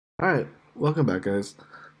Alright, welcome back guys.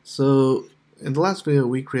 So in the last video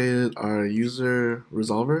we created our user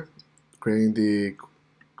resolver, creating the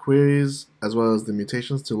queries as well as the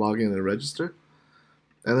mutations to log in and register.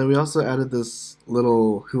 And then we also added this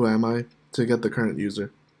little who am I to get the current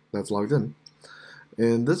user that's logged in.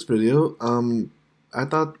 In this video, I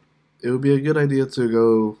thought it would be a good idea to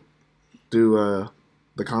go do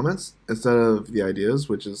the comments instead of the ideas,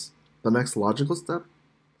 which is the next logical step.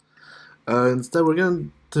 Instead, we're gonna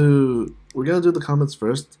do the comments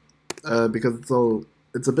first because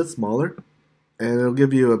it's a bit smaller and it'll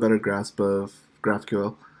give you a better grasp of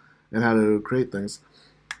GraphQL and how to create things.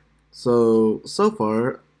 So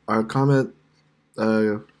far, our comment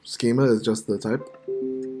schema is just the type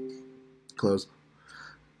close,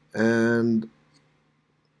 and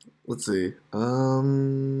let's see.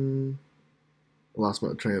 Lost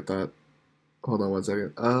my train of thought. Hold on one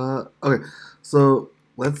second. Okay, so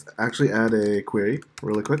let's actually add a query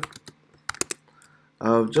really quick.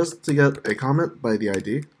 Just to get a comment by the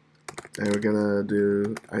ID, and we're gonna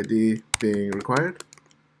do ID being required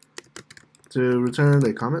to return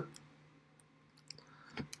a comment,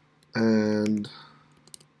 and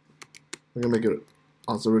we're gonna make it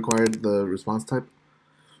also required the response type,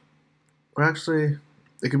 or actually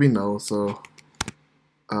it could be null, so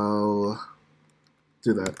I'll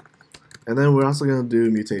do that. And then we're also gonna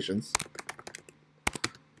do mutations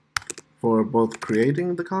for both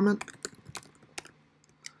creating the comment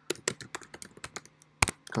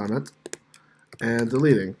and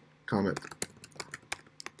deleting comment.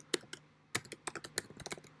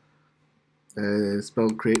 And it's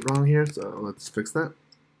spelled create wrong here, so let's fix that.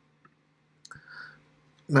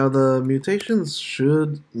 Now the mutations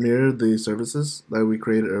should mirror the services that we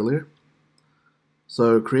created earlier.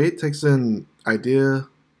 So create takes in idea,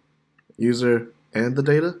 user, and the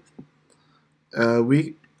data.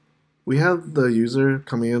 We have the user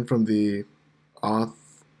coming in from the auth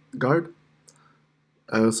guard.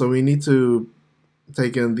 So we need to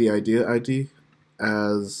take in the idea ID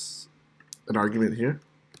as an argument here.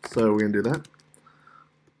 So we're going to do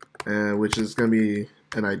that, which is going to be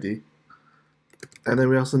an ID. And then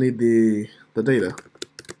we also need the data,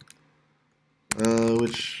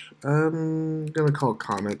 which I'm going to call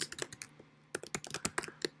comment.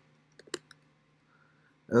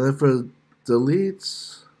 And then for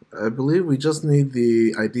delete, I believe we just need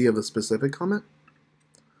the ID of a specific comment.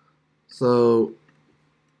 So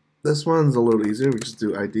this one's a little easier. We just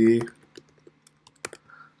do ID.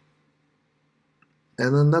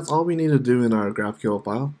 And then that's all we need to do in our GraphQL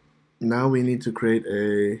file. Now we need to create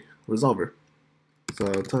a resolver.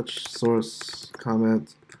 So touch source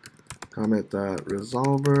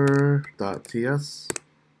comment.resolver.ts.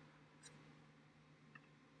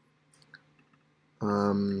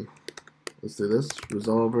 Let's do this.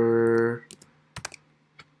 Resolver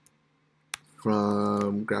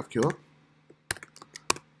from GraphQL.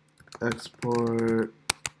 Export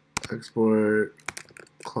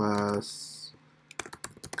class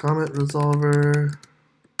comment resolver.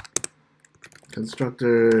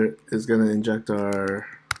 Constructor is going to inject our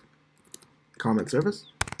comment service.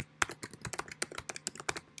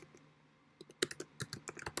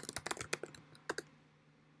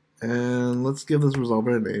 And let's give this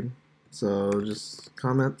resolver a name. So just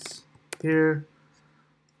comments here.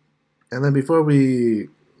 And then before we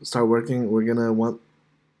start working, we're going to want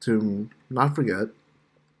to not forget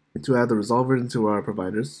to add the resolver into our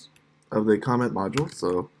providers of the comment module.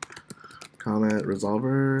 So comment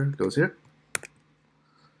resolver goes here.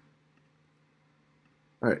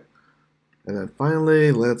 Alright, and then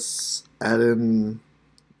finally let's add in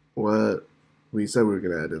what we said we were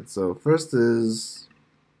going to add in. So first is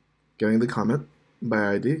getting the comment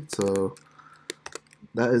by ID. So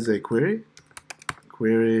that is a query,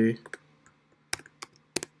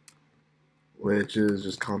 which is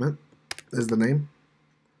just comment is the name,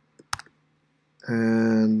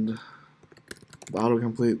 and the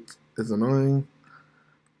autocomplete is annoying,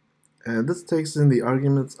 and this takes in the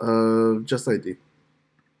arguments of just ID.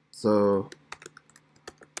 So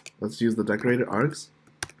let's use the decorator args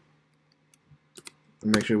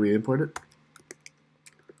and make sure we import it.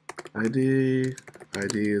 ID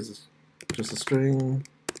is just a string,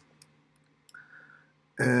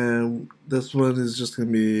 and this one is just going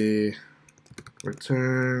to be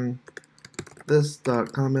return this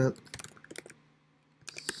dot comment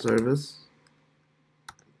service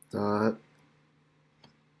dot.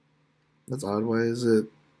 That's odd. Why is it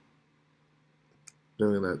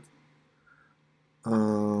doing that?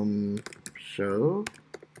 Show.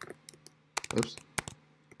 Oops.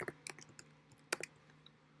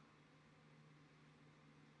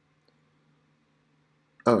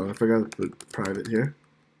 Oh, I forgot to put private here.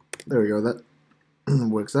 There we go, that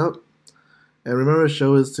works out. And remember,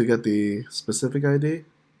 show is to get the specific ID.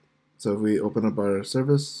 So if we open up our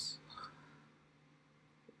service,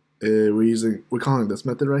 we're calling this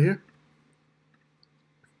method right here.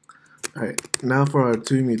 All right, now for our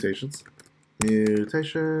two mutations.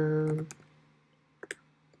 Mutation,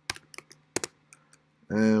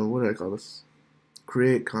 and what did I call this?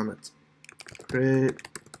 Create comment. Create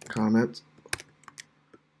comment.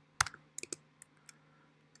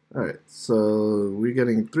 All right, so we're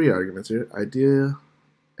getting 3 arguments here: idea,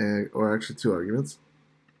 or actually 2 arguments.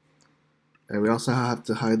 And we also have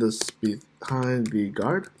to hide this behind the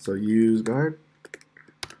guard. So use guard,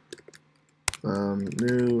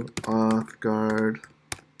 new auth guard.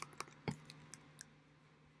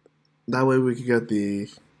 That way we can get the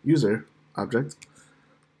user object.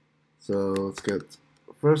 So let's get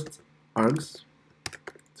first args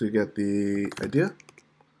to get the idea.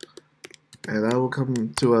 And that will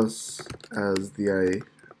come to us as the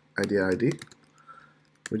idea ID,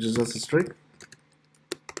 which is just a string.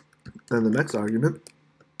 Then the next argument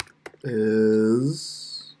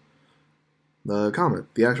is the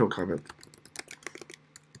comment, the actual comment,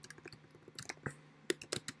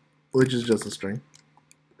 which is just a string.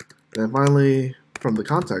 And finally, from the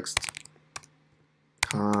context,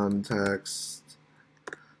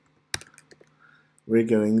 we're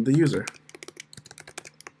getting the user.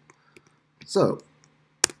 So,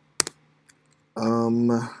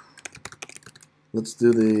 let's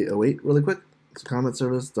do the await really quick. So comment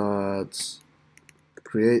service dot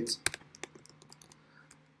create,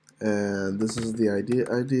 and this is the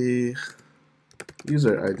ID,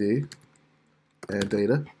 user ID, and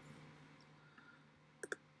data.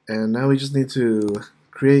 And now we just need to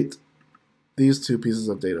create these 2 pieces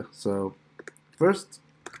of data. So first,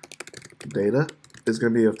 data is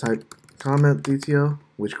going to be of type comment DTO,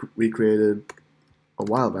 which we created a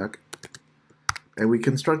while back. And we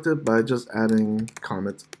construct it by just adding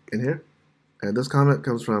comment in here. And this comment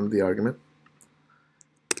comes from the argument.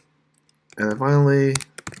 And then finally,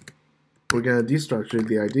 we're going to destructure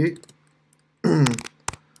the ID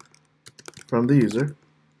from the user.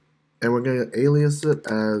 And we're going to alias it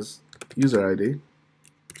as user ID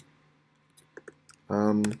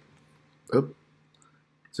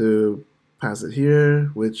to pass it here,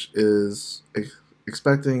 which is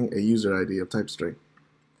expecting a user ID of type string.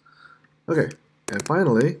 Okay, and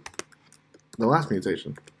finally, the last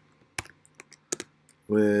mutation,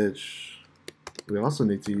 which we also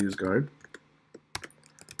need to use guard.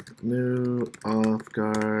 New auth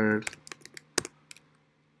guard,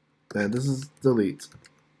 and this is delete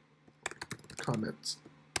comments.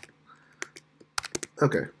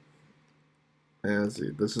 Okay, and let's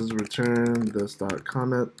see, this is return this dot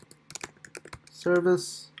comment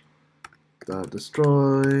service dot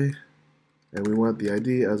destroy, and we want the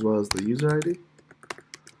ID as well as the user ID.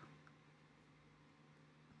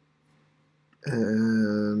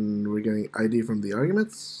 And we're getting ID from the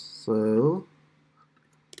arguments, so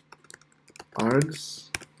args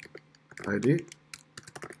ID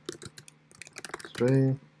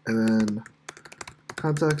string, and then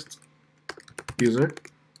context user,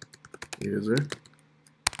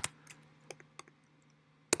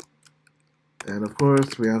 and of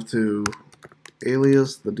course we have to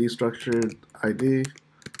alias the destructured ID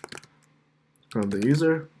from the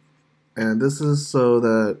user. And this is so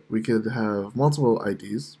that we could have multiple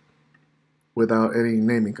IDs without any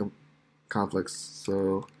naming conflicts.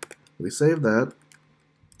 So we save that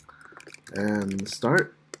and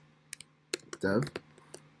start dev.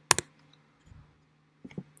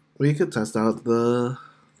 We could test out the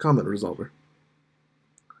comment resolver.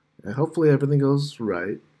 And hopefully everything goes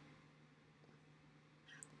right.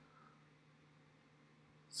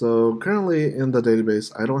 So currently in the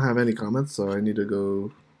database, I don't have any comments, so I need to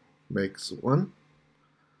go make one.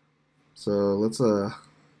 So let's go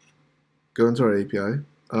into our API.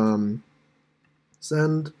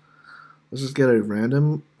 Send, let's just get a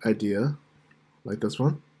random idea, like this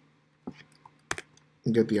one,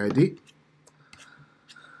 and get the ID,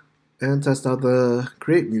 and test out the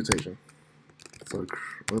create mutation. So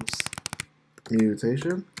whoops,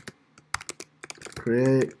 mutation,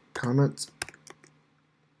 create comment,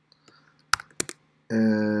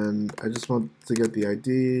 and I just want to get the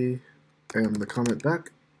ID and the comment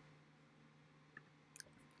back.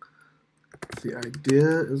 The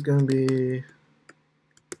idea is going to be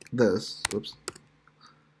this. Whoops.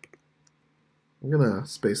 I'm going to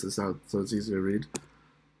space this out so it's easier to read.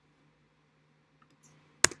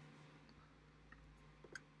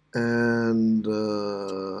 And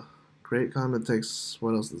create comment takes,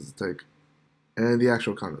 what else does it take? And the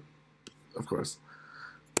actual comment, of course.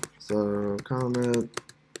 So comment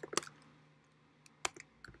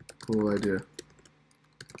Cool idea,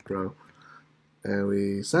 bro. And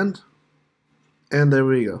we send, and there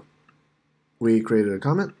we go. We created a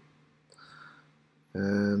comment,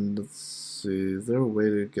 and let's see, is there a way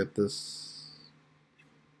to get this?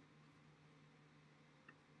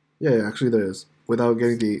 Yeah, actually there is. Without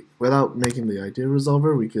making the idea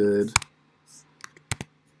resolver, we could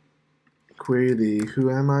query the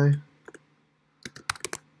who am I,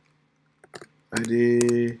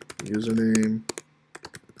 ID, username,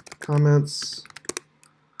 comments,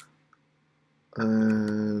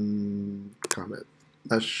 and comment.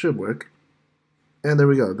 That should work. And there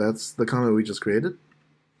we go. That's the comment we just created.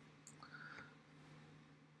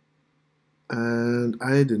 And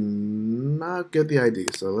I did not get the ID,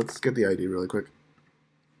 so let's get the ID really quick.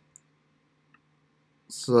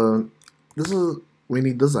 So we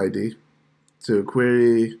need this ID to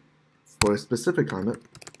query for a specific comment.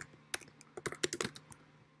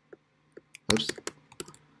 Oops.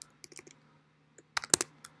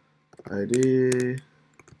 ID,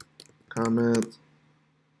 comment.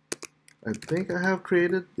 I think I have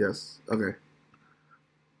created. Yes. Okay.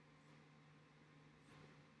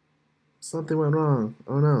 Something went wrong.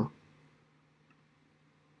 Oh no.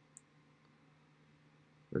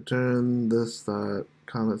 Return this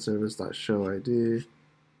comment service show ID.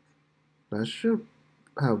 That should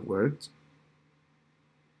have worked.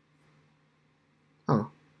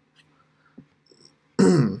 Oh.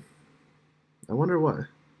 I wonder why.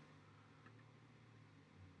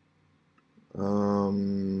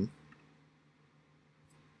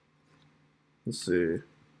 Let's see.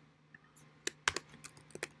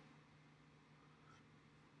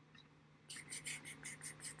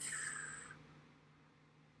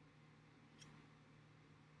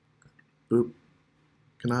 Boop.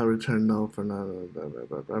 Cannot return null for now.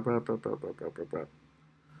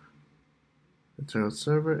 Internal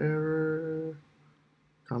server error.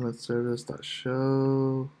 Comment service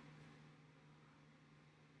show.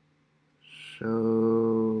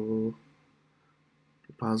 Show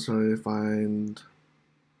repository find.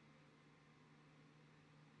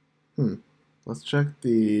 Let's check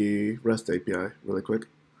the REST API really quick.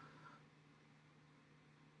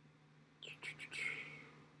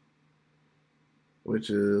 Which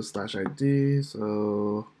is /ID,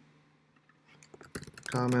 so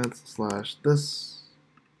comments /this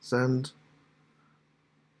send.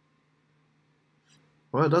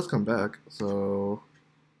 Well, it does come back, so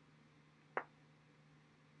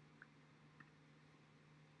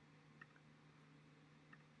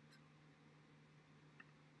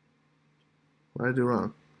what did I do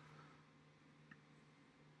wrong?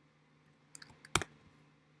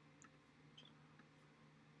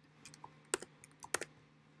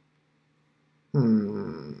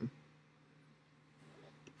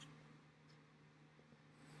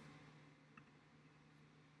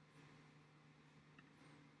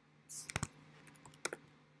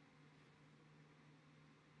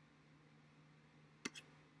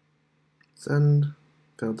 Send,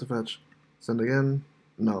 failed to fetch. Send again,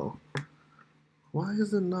 no. Why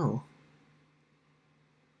is it no?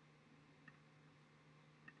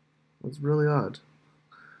 That's really odd.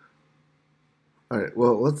 Alright,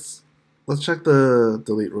 well let's check the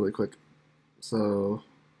delete really quick. So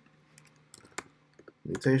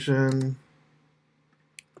mutation,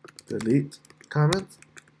 delete comment,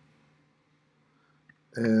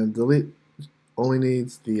 and delete only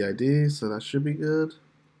needs the ID, so that should be good.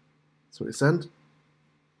 So we send.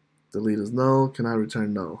 Delete is null. Can I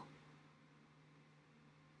return null?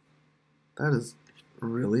 That is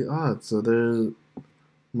really odd. So there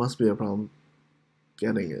must be a problem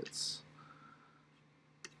getting it.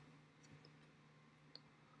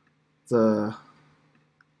 Let's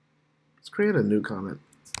create a new comment.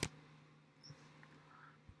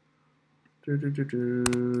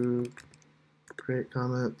 Create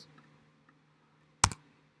comment.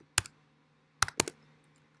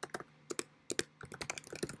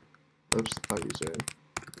 Oops, not user.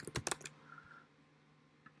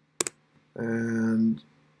 And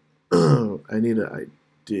I need an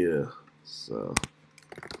idea, so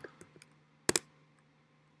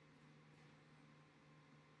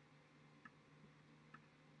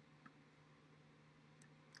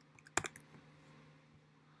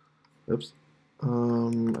oops.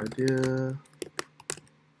 Idea.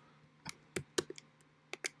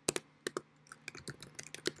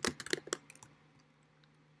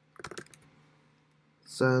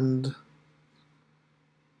 Send.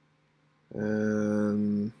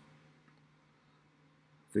 And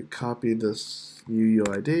if we copy this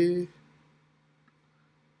UUID,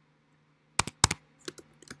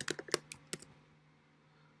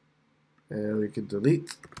 and we can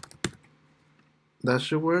delete. that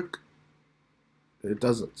should work. It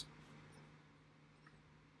doesn't.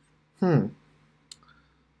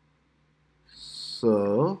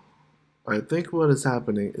 So I think what is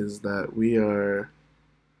happening is that we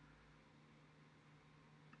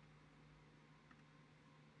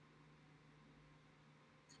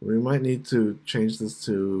might need to change this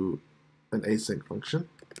to an async function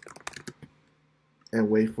and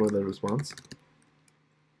wait for the response.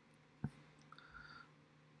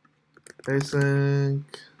 Async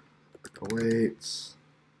awaits,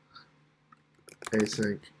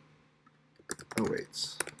 async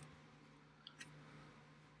awaits.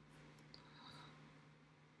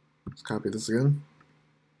 Let's copy this again.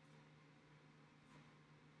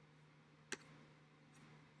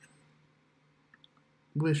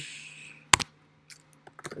 Wish.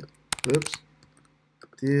 Oops.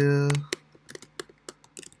 Dear.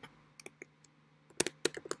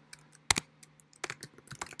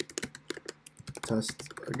 Test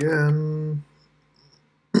again.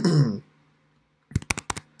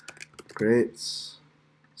 Great.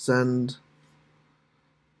 Send.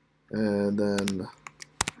 And then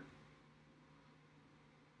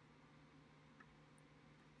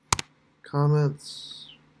comments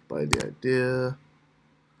by the idea.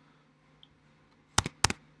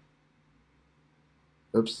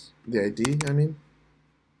 Oops, the ID, I mean.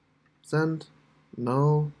 Send.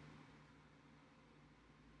 No.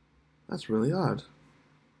 That's really odd.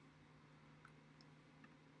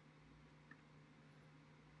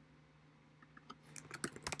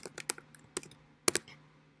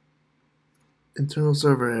 Internal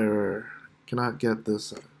server error. Cannot get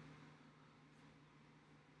this.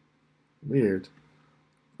 Weird.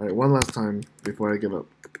 Alright, one last time before I give up.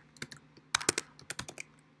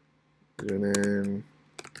 Username.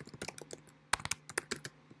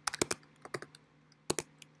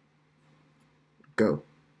 Go.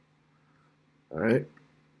 Alright.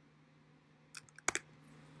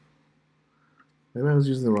 Maybe I was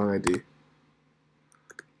using the wrong ID.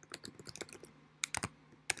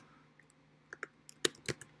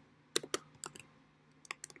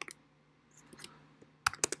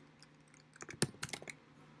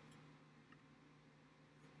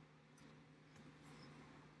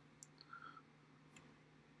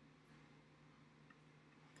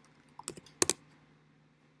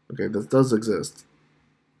 Okay, this does exist.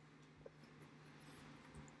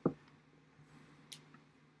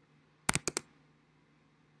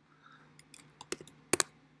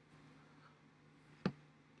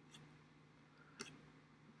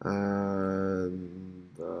 And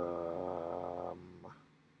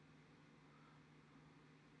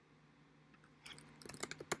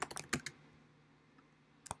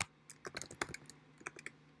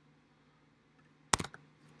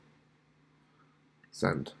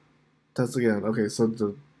send. Test again. Okay, so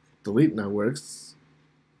the delete now works,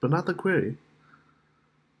 but not the query.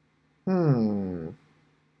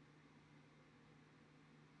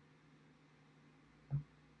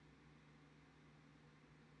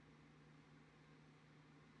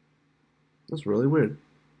 That's really weird.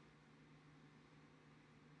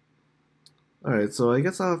 Alright, so I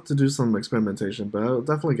guess I'll have to do some experimentation, but I'll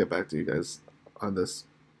definitely get back to you guys on this.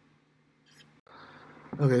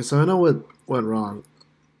 Okay, so I know what went wrong.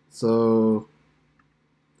 So,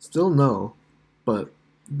 still no, but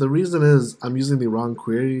the reason is I'm using the wrong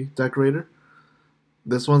query decorator.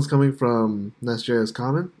 This one's coming from NestJS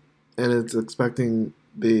common, and it's expecting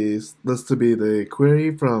this to be the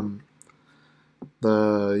query from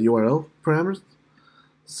the URL parameters.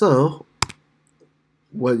 So,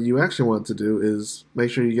 what you actually want to do is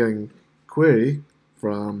make sure you're getting query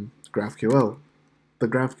from GraphQL, the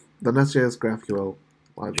NestJS GraphQL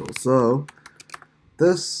module. So,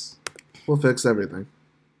 this will fix everything.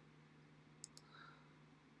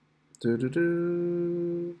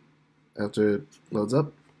 After it loads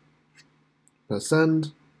up, press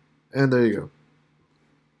send, and there you go.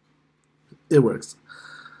 It works.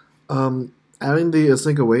 Adding the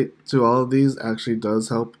async await to all of these actually does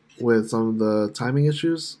help with some of the timing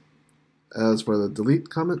issues as for the delete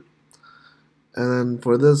comment. And then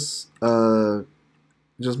for this,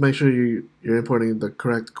 just make sure you're importing the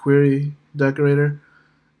correct query decorator.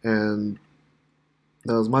 And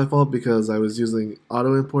that was my fault because I was using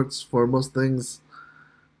auto imports for most things.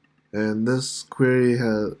 And this query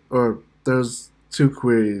there's two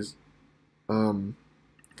queries from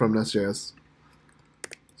NestJS.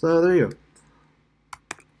 So there you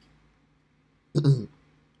go.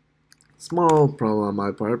 Small problem on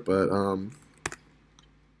my part, but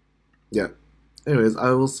yeah. Anyways, I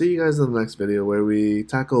will see you guys in the next video where we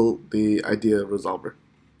tackle the idea resolver.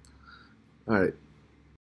 Alright.